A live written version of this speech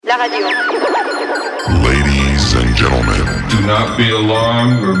La radio. Ladies and gentlemen, do not be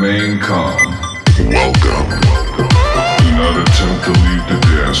alarmed, remain calm. welcome. Do not attempt to leave the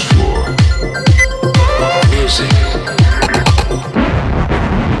dance floor. Music.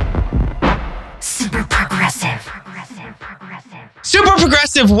 Super progressive. Super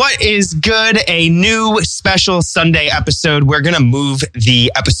Progressive, what is good? A new special Sunday episode. We're going to move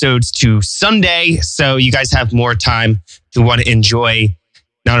the episodes to Sunday so you guys have more time to want to enjoy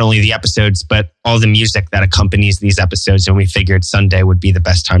not only the episodes, but all the music that accompanies these episodes. And we figured Sunday would be the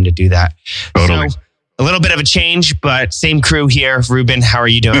best time to do that. Totally. So a little bit of a change, but same crew here. Ruben, how are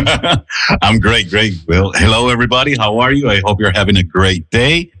you doing? I'm great. Well, hello, everybody. How are you? I hope you're having a great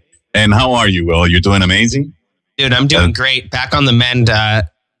day. And how are you, Will? You're doing amazing? Dude, I'm doing great. Back on the mend.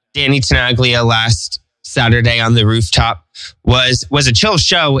 Danny Tenaglia last Saturday on the rooftop was a chill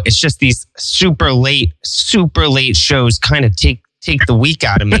show. It's just these super late shows kind of take the week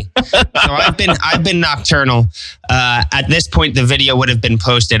out of me. So I've been nocturnal. At this point, the video would have been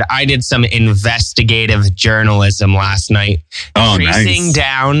posted. I did some investigative journalism last night, tracing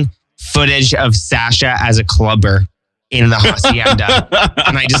down footage of Sasha as a clubber in the Hacienda.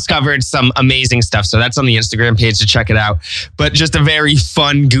 And I discovered some amazing stuff. So that's on the Instagram page to check it out. But just a very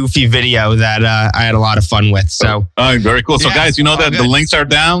fun, goofy video that I had a lot of fun with. So very cool. So guys, you know that the links are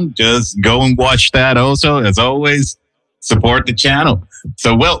down. Just go and watch that also. As always, support the channel.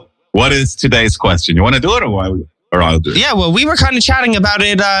 So, Will, what is today's question? You want to do it or I'll do it? Yeah, well, we were kind of chatting about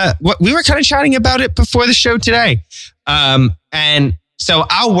it. We were kind of chatting about it before the show today. And so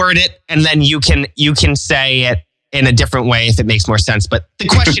I'll word it and then you can say it in a different way if it makes more sense. But the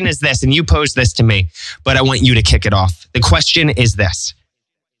question is this, and you posed this to me, but I want you to kick it off. The question is this: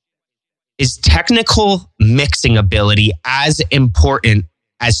 is technical mixing ability as important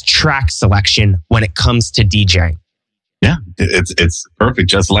as track selection when it comes to DJing? Yeah, it's perfect,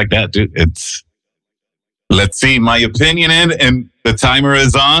 just like that, dude. Let's see my opinion and the timer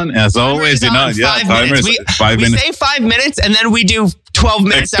is on as always. 5 minutes. 5 minutes. We say 5 minutes and then we do 12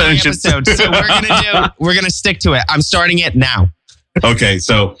 minutes every episode. So we're gonna stick to it. I'm starting it now. Okay,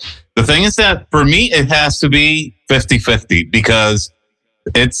 so the thing is that for me it has to be 50-50 because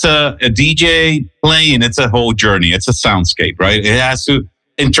it's a DJ playing. It's a whole journey. It's a soundscape, right? It has to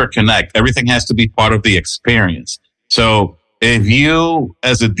interconnect. Everything has to be part of the experience. So if you,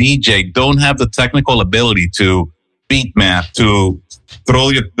 as a DJ, don't have the technical ability to beat map, to throw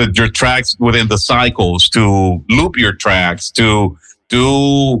your tracks within the cycles, to loop your tracks, to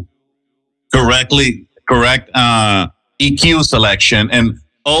do correct EQ selection, and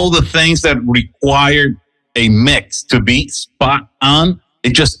all the things that require a mix to be spot on,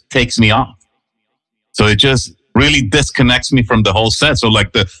 it just takes me off. So it just really disconnects me from the whole set. So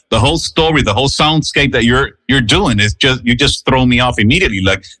like the whole story, the whole soundscape that you're doing is you just throw me off immediately.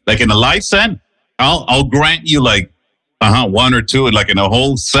 Like in a live set, I'll grant you like one or two, like in a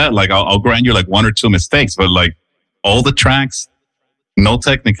whole set, like I'll grant you like one or two mistakes, but like all the tracks, no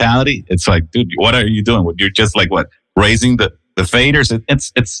technicality. It's like, dude, what are you doing? You're just like raising the faders.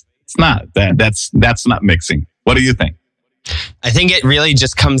 It's not that. That's not mixing. What do you think? I think it really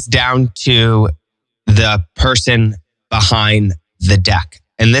just comes down to the person behind the deck.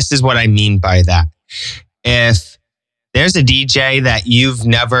 And this is what I mean by that. If there's a DJ that you've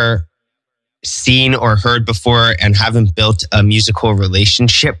never seen or heard before and haven't built a musical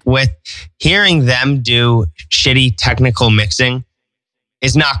relationship with, hearing them do shitty technical mixing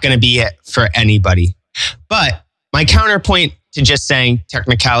is not going to be it for anybody. But my counterpoint to just saying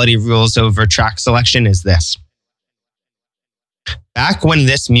technicality rules over track selection is this. Back when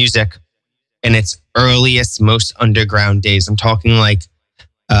this music in its earliest, most underground days, I'm talking like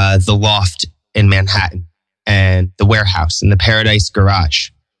the Loft in Manhattan and the Warehouse and the Paradise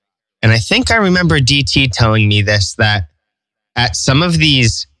Garage. And I think I remember DT telling me this, that at some of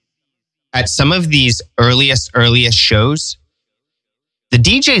these earliest shows, the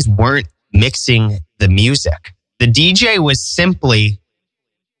DJs weren't mixing the music. The DJ was simply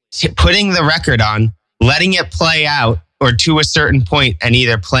putting the record on, letting it play out or to a certain point and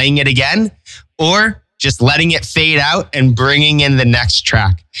either playing it again or just letting it fade out and bringing in the next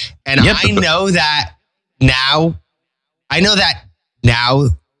track. And yep. I know that now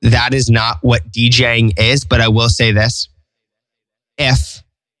that is not what DJing is, but I will say this. If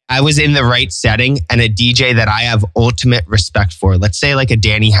I was in the right setting and a DJ that I have ultimate respect for, let's say like a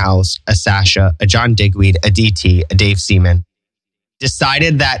Danny Howells, a Sasha, a John Digweed, a DT, a Dave Seaman,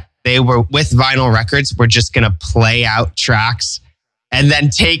 decided that they were with vinyl records, we're just going to play out tracks and then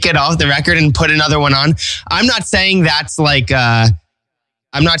take it off the record and put another one on. I'm not saying that's like, I'm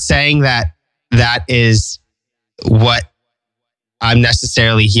not saying that is what I'm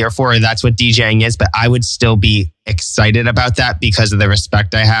necessarily here for, or that's what DJing is, but I would still be excited about that because of the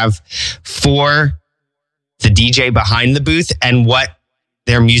respect I have for the DJ behind the booth and what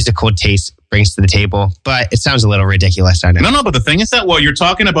their musical taste brings to the table. But it sounds a little ridiculous, I know. No, but the thing is that what you're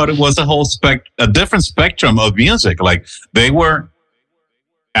talking about, it was a different spectrum of music. Like they were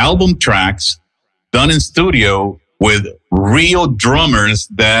album tracks done in studio with real drummers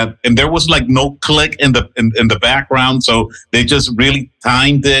and there was like no click in the background. So they just really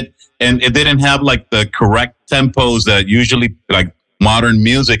timed it, and it didn't have like the correct tempos that usually like modern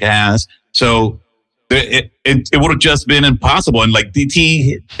music has. So it would have just been impossible. And like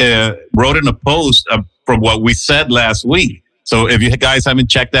DT wrote in a post from what we said last week. So if you guys haven't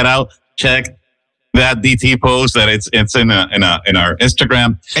checked that out, check that DT post. That it's in our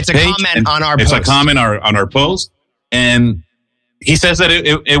Instagram. It's a page, comment on our post. post. It's a comment on our post, and he says that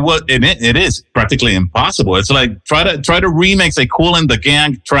it is practically impossible. It's like try to remix a Kool and the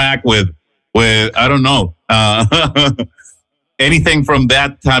Gang track with I don't know. Anything from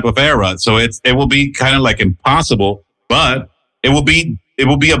that type of era. So it will be kind of like impossible, but it will be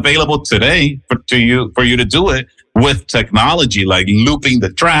available today for you to do it with technology, like looping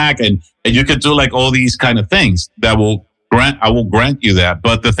the track, and you could do like all these kind of things I will grant you that.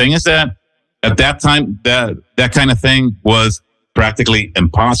 But the thing is that at that time, that kind of thing was practically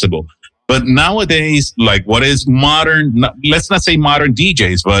impossible. But nowadays, like what is modern, let's not say modern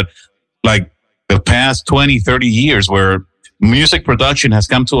DJs, but like the past 20, 30 years where music production has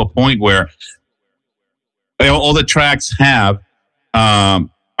come to a point where all the tracks have an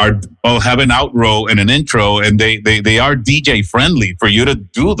outro and an intro, and they are DJ friendly for you to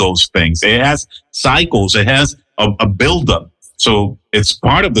do those things. It has cycles. It has a buildup. So it's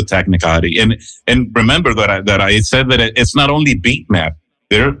part of the technicality. And remember that I said that it's not only beat map.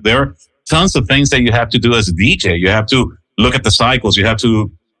 There are tons of things that you have to do as a DJ. You have to look at the cycles. You have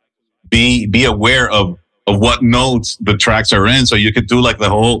to be aware of what notes the tracks are in. So you could do like the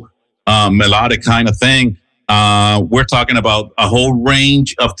whole melodic kind of thing. We're talking about a whole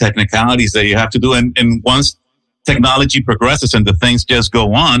range of technicalities that you have to do. And once technology progresses and the things just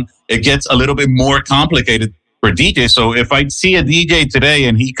go on, it gets a little bit more complicated for DJ. So if I see a DJ today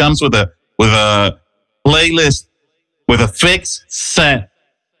and he comes with a playlist with a fixed set,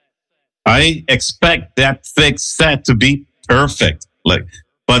 I expect that fixed set to be perfect.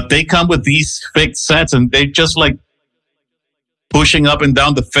 But they come with these fixed sets and they just like pushing up and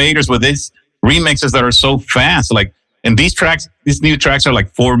down the faders with these remixes that are so fast. Like, and these new tracks are like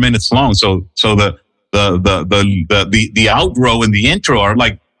 4 minutes long. So the outro and the intro are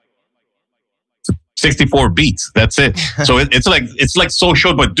like 64 beats. That's it. So it's like so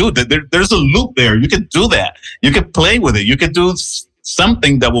short, but dude, there's a loop there. You can do that. You can play with it. You can do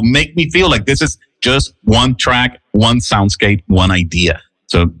something that will make me feel like this is just one track, one soundscape, one idea.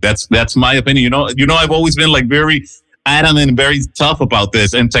 So that's my opinion. You know, I've always been like very adamant and very tough about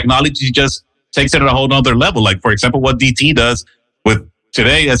this, and technology just takes it at a whole nother level. Like, for example, what DT does with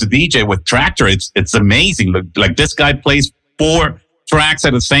today as a DJ with Tractor, it's amazing. Like this guy plays 4 tracks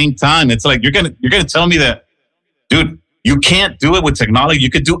at the same time. It's like, you're gonna tell me that, dude, you can't do it with technology.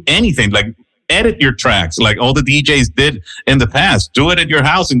 You could do anything. Like, edit your tracks like all the DJs did in the past. Do it at your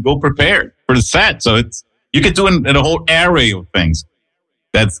house and go prepared for the set. So you could do it in a whole array of things.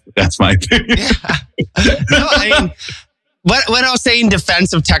 That's my opinion. Yeah. No, I mean, what I'll say in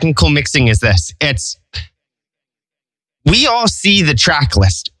defense of technical mixing is this. We all see the track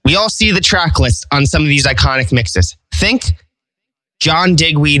list. We all see the track list on some of these iconic mixes. Think John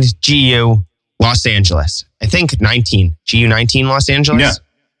Digweed, GU, Los Angeles. I think 19. GU 19, Los Angeles.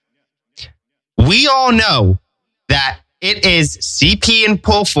 Yeah. We all know that it is CP and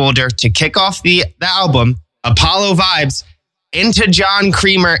pull folder to kick off the album, Apollo Vibes, into John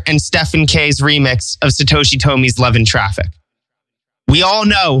Creamer and Stephen K's remix of Satoshi Tomi's Love and Traffic. We all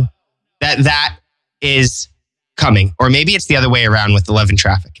know that is coming. Or maybe it's the other way around with the Love and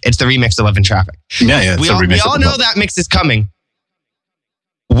Traffic. It's the remix of Love and Traffic. Yeah. We all know that mix is coming.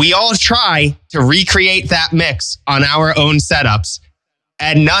 We all try to recreate that mix on our own setups,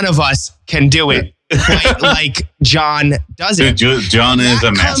 and none of us can do it quite like John does it. Dude, John is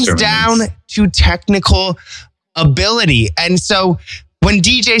a master. It comes down to technical ability. And so when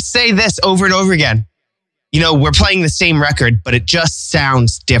DJs say this over and over again, we're playing the same record, but it just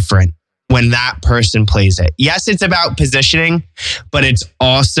sounds different when that person plays it. Yes, it's about positioning, but it's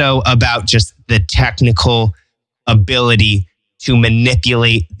also about just the technical ability to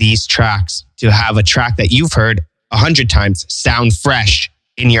manipulate these tracks to have a track that you've heard 100 times sound fresh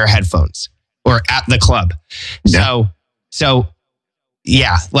in your headphones or at the club. Yeah. So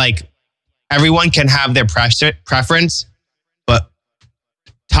yeah, like, everyone can have their preference, but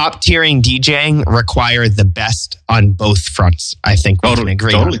top tiering DJing require the best on both fronts. I think we can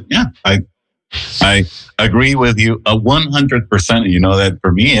agree. Totally. Yeah. I agree with you 100%. You know that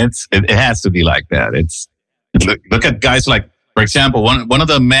for me, it has to be like that. Look at guys like, for example, one of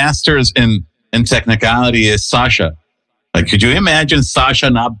the masters in technicality is Sasha. Like, could you imagine Sasha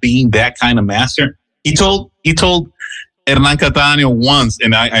not being that kind of master? He told Hernan Cattaneo once,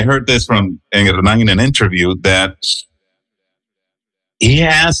 and I heard this from Hernan in an interview, that he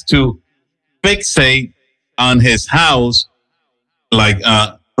has to fixate on his house, like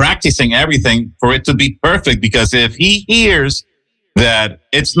practicing everything for it to be perfect. Because if he hears that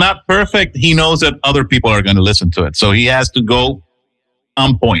it's not perfect, he knows that other people are going to listen to it. So he has to go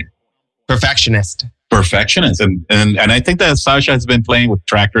on point. Perfectionist. And I think that Sasha has been playing with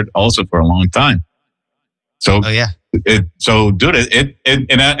Tractor also for a long time. So, yeah. I'm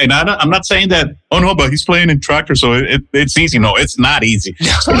not saying that, oh no, but he's playing in Tractor, so it's easy. No, it's not easy.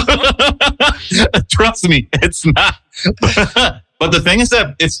 Trust me, it's not. But the thing is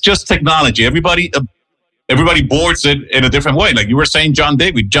that it's just technology. Everybody boards it in a different way. Like you were saying, John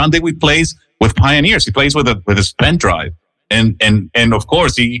Dewey plays with Pioneers. He plays with his pen drive. And of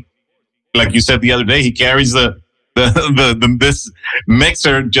course, he, like you said the other day, he carries this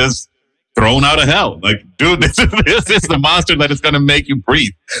mixer just thrown out of hell. Like, dude, this is the monster that is going to make you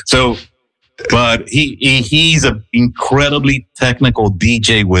breathe. So, but he's an incredibly technical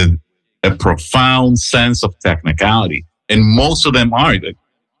DJ with a profound sense of technicality. And most of them are. If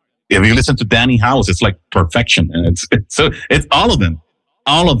you listen to Danny House, it's like perfection. And it's all of them.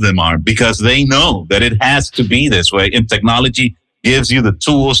 All of them are, because they know that it has to be this way. And technology gives you the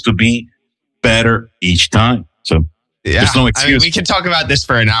tools to be better each time. So there's no excuse. I mean, we can talk about this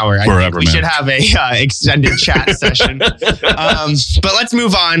for an hour. Forever, we should have a extended chat session. But let's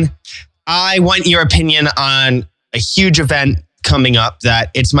move on. I want your opinion on a huge event coming up that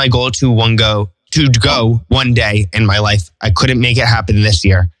it's my goal to go one day in my life. I couldn't make it happen this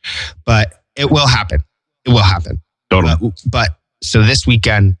year, but it will happen. It will happen. Totally. But so this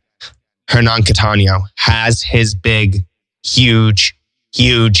weekend, Hernan Cattaneo has his big, huge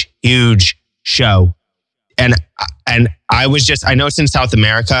show. And I know it's in South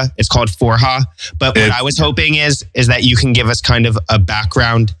America. It's called Forja. But what I was hoping is that you can give us kind of a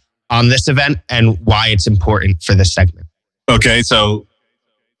background on this event and why it's important for this segment. Okay, so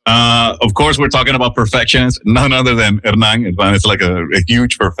of course we're talking about perfectionists. None other than Hernan. Hernan is like a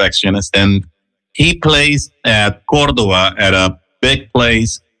huge perfectionist, and he plays at Córdoba at a big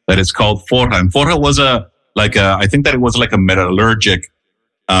place that is called Forja. And Forja was I think that it was like a metallurgic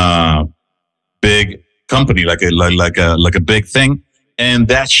big company, like a big thing, and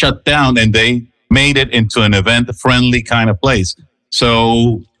that shut down, and they made it into an event-friendly kind of place.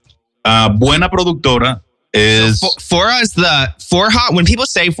 So, Buena Productora is Forja. When people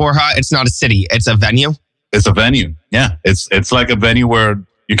say Forja, it's not a city; it's a venue. It's a venue. Yeah, it's like a venue where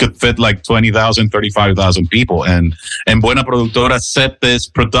you could fit like 20,000, 35,000 people, and Buena Productora set this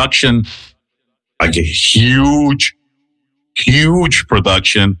production, like a huge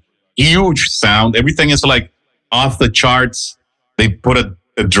production. Huge sound. Everything is like off the charts. They put a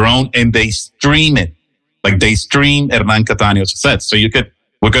drone and they stream it. Like they stream Hernan Cattaneo's set. So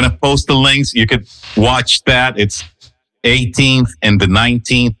we're going to post the links. You could watch that. It's 18th and the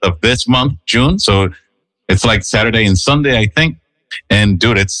 19th of this month, June. So it's like Saturday and Sunday, I think. And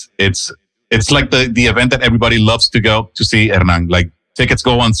dude, it's like the event that everybody loves to go to see Hernan. Like tickets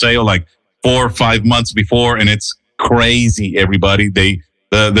go on sale like 4 or 5 months before, and it's crazy. Everybody, the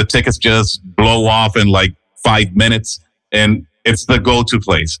tickets just blow off in like 5 minutes, and it's the go-to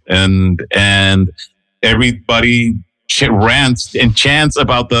place. And everybody rants and chants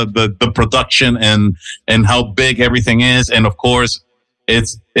about the production and how big everything is. And of course,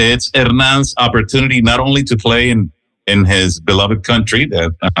 it's Hernan's opportunity not only to play in his beloved country,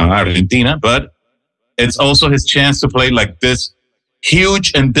 Argentina, but it's also his chance to play like this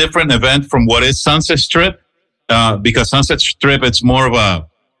huge and different event from what is Sunset Strip. Because Sunset Strip, it's more of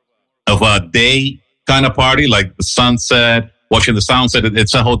a day kind of party, like the sunset, watching the sunset.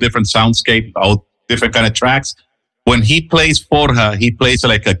 It's a whole different soundscape, all different kind of tracks. When he plays Forja, he plays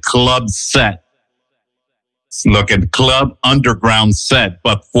like a club set. It's like a club underground set,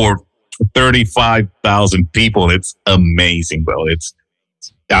 but for 35,000 people. It's amazing, bro.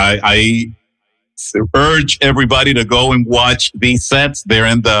 I urge everybody to go and watch these sets. They're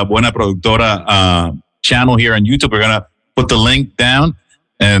in the Buena Productora channel here on YouTube. We're gonna put the link down,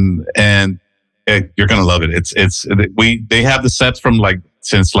 and you're gonna love it. They have the sets from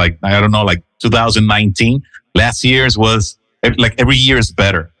since 2019. Last year's was like every year is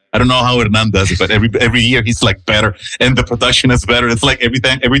better. I don't know how Hernan does it, but every year he's like better and the production is better. It's like every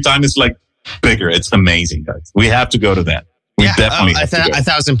time it's like bigger. It's amazing, guys. We have to go to that. We definitely have to go.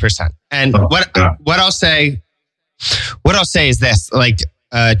 1,000%. And what I'll say is this, like,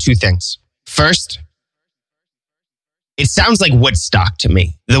 two things. First, it sounds like Woodstock to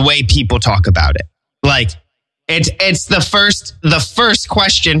me, the way people talk about it. Like, it's the first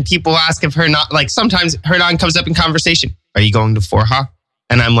question people ask of Hernan. Like, sometimes Hernan comes up in conversation. Are you going to Forja?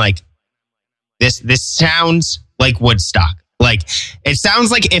 And I'm like, this sounds like Woodstock. Like, it sounds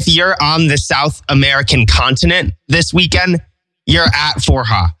like if you're on the South American continent this weekend, you're at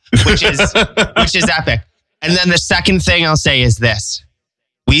Forja, which is epic. And then the second thing I'll say is this.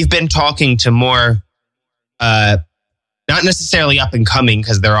 We've been talking to more, not necessarily up and coming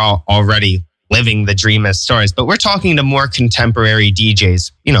because they're all already living the dream as stars, but we're talking to more contemporary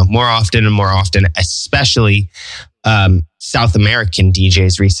DJs, more often and more often, especially South American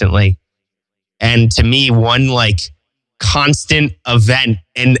DJs recently. And to me, one like constant event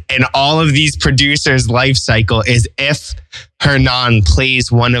in all of these producers' life cycle is if Hernan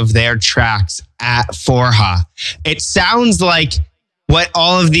plays one of their tracks at Forja. It sounds like what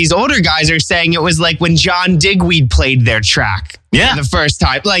all of these older guys are saying. It was like when John Digweed played their track for the first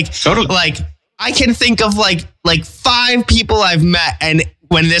time. Like, totally. Like, I can think of like 5 people I've met, and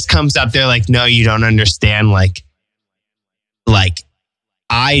when this comes up, they're like, no, you don't understand. Like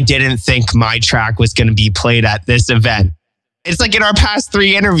I didn't think my track was going to be played at this event. It's like in our past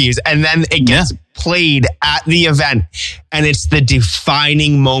 3 interviews, and then it gets played at the event. And it's the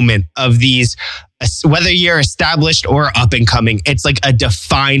defining moment of these, whether you're established or up and coming, it's like a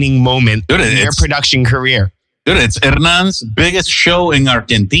defining moment in your production career. Dude, it's Hernan's biggest show in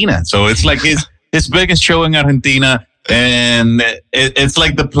Argentina. So it's like his biggest show in Argentina. And it's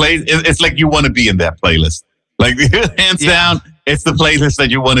like it's like you want to be in that playlist. Like, hands down, it's the playlist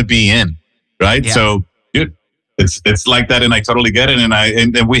that you want to be in, right? Yeah. So, dude, it's like that, and I totally get it.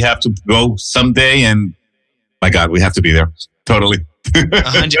 And we have to go someday, and my God, we have to be there. Totally.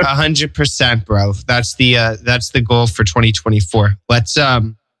 100%, bro. That's the goal for 2024. Let's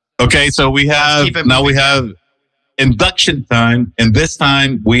Okay, so we have induction time, and this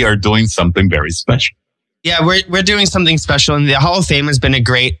time we are doing something very special. Yeah, we're doing something special, and the Hall of Fame has been a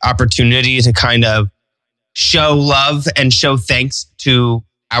great opportunity to kind of show love and show thanks to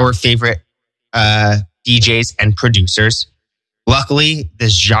our favorite DJs and producers. Luckily,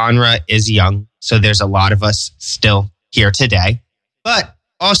 this genre is young, so there's a lot of us still here today. But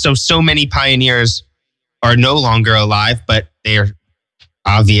also, so many pioneers are no longer alive, but they're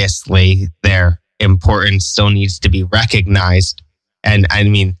obviously their importance still needs to be recognized. And I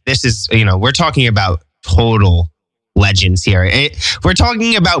mean, this is, we're talking about total legends here. We're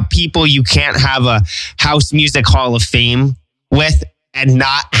talking about people you can't have a house music Hall of Fame with and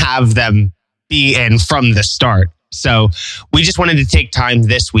not have them be in from the start. So we just wanted to take time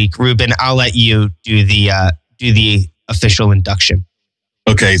this week. Ruben, I'll let you do the official induction.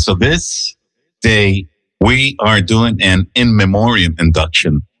 Okay, so this day we are doing an in memoriam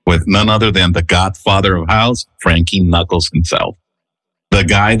induction with none other than the godfather of house, Frankie Knuckles himself. The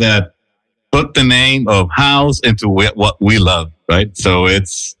guy that put the name of house into what we love, right? So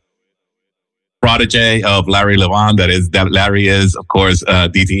it's protege of Larry Levan. That Larry is, of course,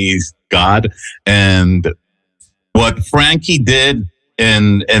 DTE's God. And what Frankie did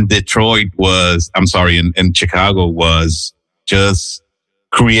in Detroit in Chicago was just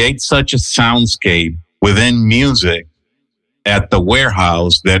create such a soundscape within music at the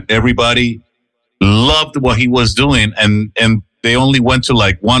warehouse that everybody loved what he was doing. And they only went to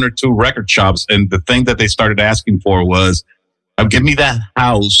like 1 or 2 record shops. And the thing that they started asking for was, give me that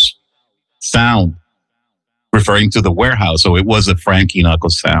house sound, referring to the warehouse. So it was a Frankie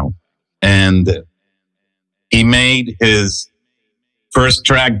Knuckles sound. And he made his first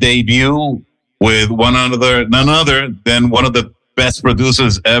track debut with none other than one of the best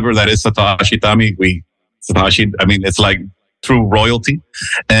producers ever. That is Satoshi Tami. It's like true royalty.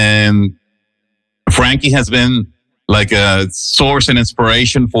 And Frankie has been like a source and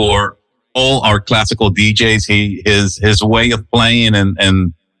inspiration for all our classical DJs. His way of playing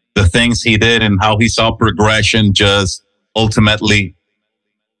and the things he did and how he saw progression just ultimately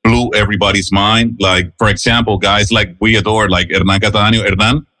blew everybody's mind. Like, for example, guys like we adore, like Hernan Cattaneo.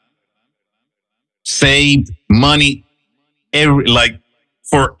 Hernan saved money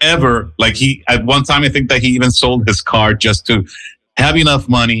forever. Like at one time, I think that he even sold his car just to have enough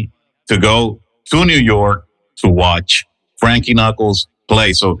money to go to New York to watch Frankie Knuckles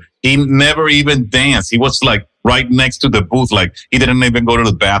play. So he never even danced. He was like right next to the booth. Like he didn't even go to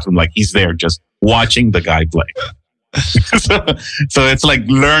the bathroom. Like he's there just watching the guy play. So it's like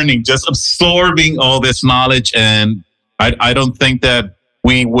learning, just absorbing all this knowledge. And I don't think that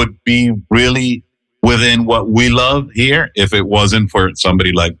we would be really within what we love here if it wasn't for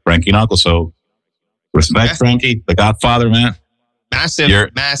somebody like Frankie Knuckles. So respect, Frankie, the Godfather, man. Massive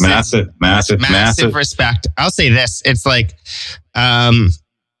respect. I'll say this. It's like,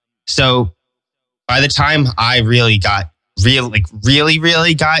 so by the time I really got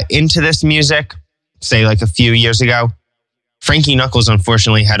really got into this music, say like a few years ago, Frankie Knuckles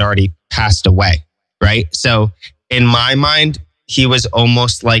unfortunately had already passed away. Right. So in my mind, he was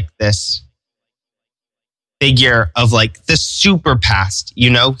almost like this figure of like the super past, you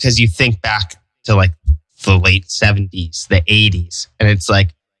know, because you think back to like the late 70s, the 80s, and it's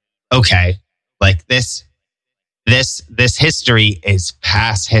like, okay, like this history is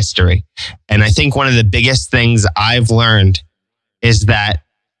past history. And I think one of the biggest things I've learned is that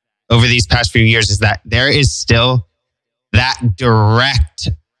over these past few years is that there is still that direct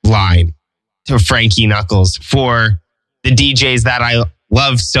line to Frankie Knuckles for the DJs that I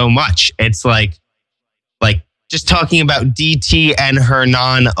love so much. It's like just talking about DT and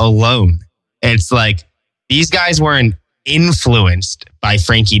Hernan alone. It's like these guys weren't influenced by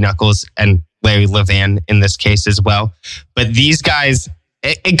Frankie Knuckles and Larry Levan in this case as well. But these guys,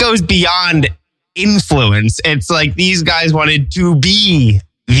 it goes beyond influence. It's like these guys wanted to be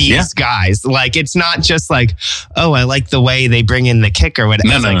these guys. Like, it's not just like, oh, I like the way they bring in the kick or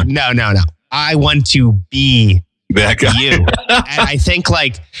whatever. No. I want to be that guy. You. And I think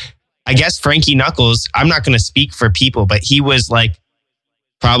I guess Frankie Knuckles, I'm not going to speak for people, but he was like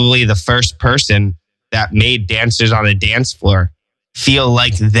probably the first person that made dancers on a dance floor feel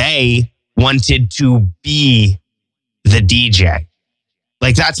like they wanted to be the DJ.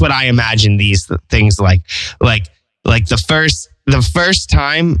 Like, that's what I imagine these things like the first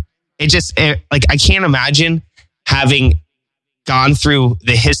time I can't imagine having gone through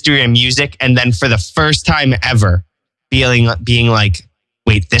the history of music and then for the first time ever being like,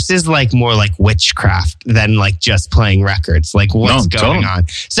 wait, this is like more like witchcraft than like just playing records. Like, what's going on?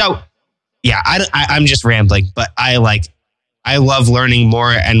 So yeah, I'm just rambling, but I love learning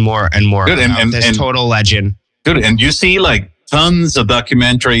more and more and more about this total legend. Dude, and you see like tons of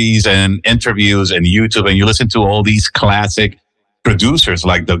documentaries and interviews and YouTube, and you listen to all these classic producers,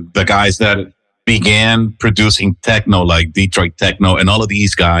 like the guys that began producing techno, like Detroit Techno, and all of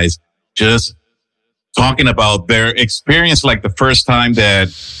these guys just talking about their experience, like the first time that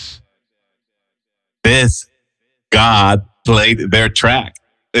this god played their track.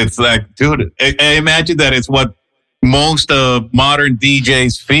 It's like, dude, I imagine that it's what most of modern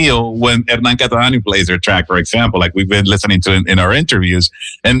DJs feel when Hernan Cattaneo plays their track, for example, like we've been listening to in our interviews.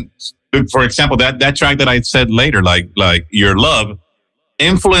 And for example, that track that I said later, like Your Love,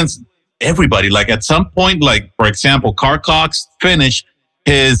 influenced everybody. Like at some point, like for example, Carl Cox finished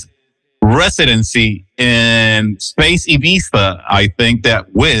his residency in Space Ibiza, I think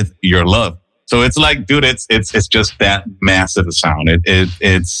that with Your Love. So it's like, dude, it's just that massive a sound.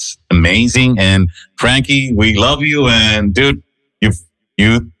 It's amazing. And Frankie, we love you. And dude,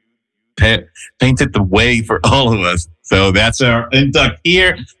 you painted the way for all of us. So that's our induct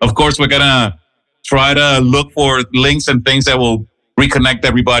here. Of course, we're gonna try to look for links and things that will reconnect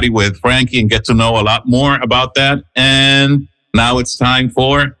everybody with Frankie and get to know a lot more about that. And now it's time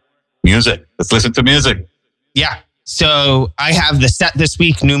for music. Let's listen to music. Yeah. So I have the set this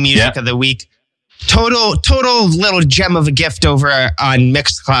week, new music of the week. Total little gem of a gift over on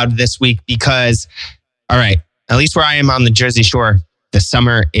Mixcloud this week because, all right, at least where I am on the Jersey Shore, the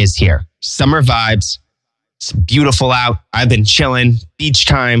summer is here. Summer vibes. It's beautiful out. I've been chilling, beach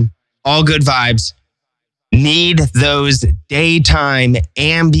time, all good vibes. Need those daytime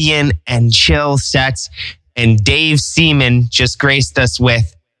ambient and chill sets. And Dave Seaman just graced us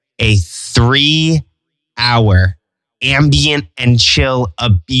with a 3-hour ambient and chill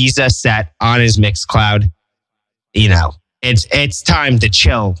Ibiza set on his Mixcloud. You know, it's time to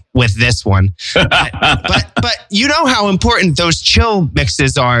chill with this one. But you know how important those chill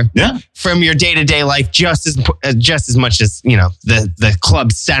mixes are from your day-to-day life, just as much as, you know, the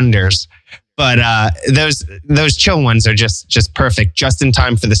club senders. But those chill ones are just perfect, just in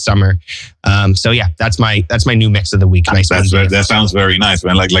time for the summer. So yeah, that's my new mix of the week. Nice. That sounds very nice,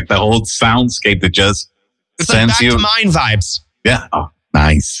 man. Like the whole soundscape that just sends like you back to Mind vibes. Yeah. Oh,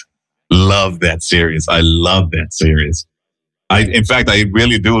 nice. Love that series. I love that series. In fact, I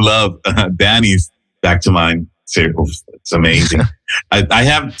really do love Danny's Back to Mind series. It's amazing. I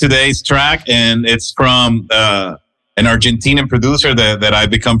have today's track, and it's from an Argentinian producer that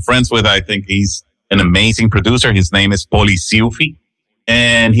I've become friends with. I think he's an amazing producer. His name is Poli Siufi.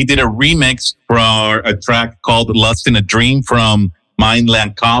 and he did a remix for a track called Lust in a Dream from My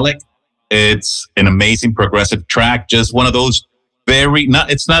Melancholic. It's an amazing progressive track. Just one of those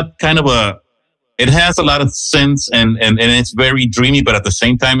it's not kind of it has a lot of synths and it's very dreamy, but at the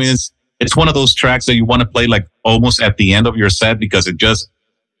same time it's one of those tracks that you want to play like almost at the end of your set because it just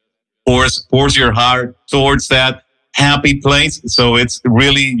pours your heart towards that happy place. So it's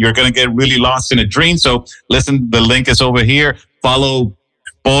really, you're going to get really lost in a dream. So listen, the link is over here. Follow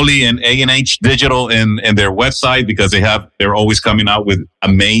Poli and A&H Digital in their website because they're always coming out with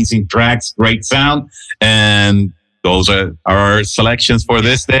amazing tracks, great sound. And those are our selections for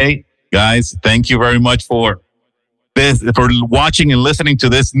this day. Guys, thank you very much for watching and listening to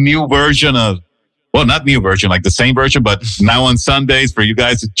this new version not new version, like the same version, but now on Sundays for you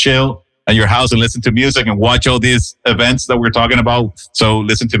guys to chill at your house and listen to music and watch all these events that we're talking about. So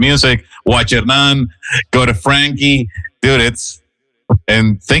listen to music, watch Hernan, go to Frankie. Dude,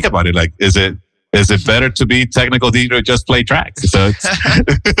 and think about it. Like, is it better to be technical DJ or just play tracks? So,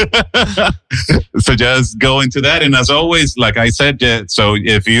 so just go into that. And as always, like I said, so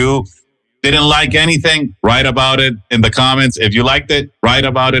if you didn't like anything, write about it in the comments. If you liked it, write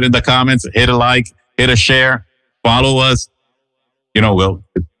about it in the comments. Hit a like, hit a share, follow us.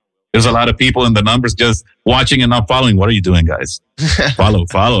 There's a lot of people in the numbers just watching and not following. What are you doing, guys? Follow.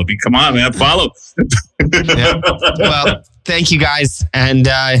 Come on, man, follow. Yeah. Well, thank you guys. And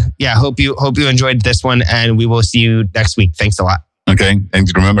hope you enjoyed this one, and we will see you next week. Thanks a lot. Okay.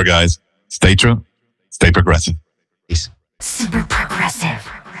 And remember, guys, stay true, stay progressive. Peace. Super progressive.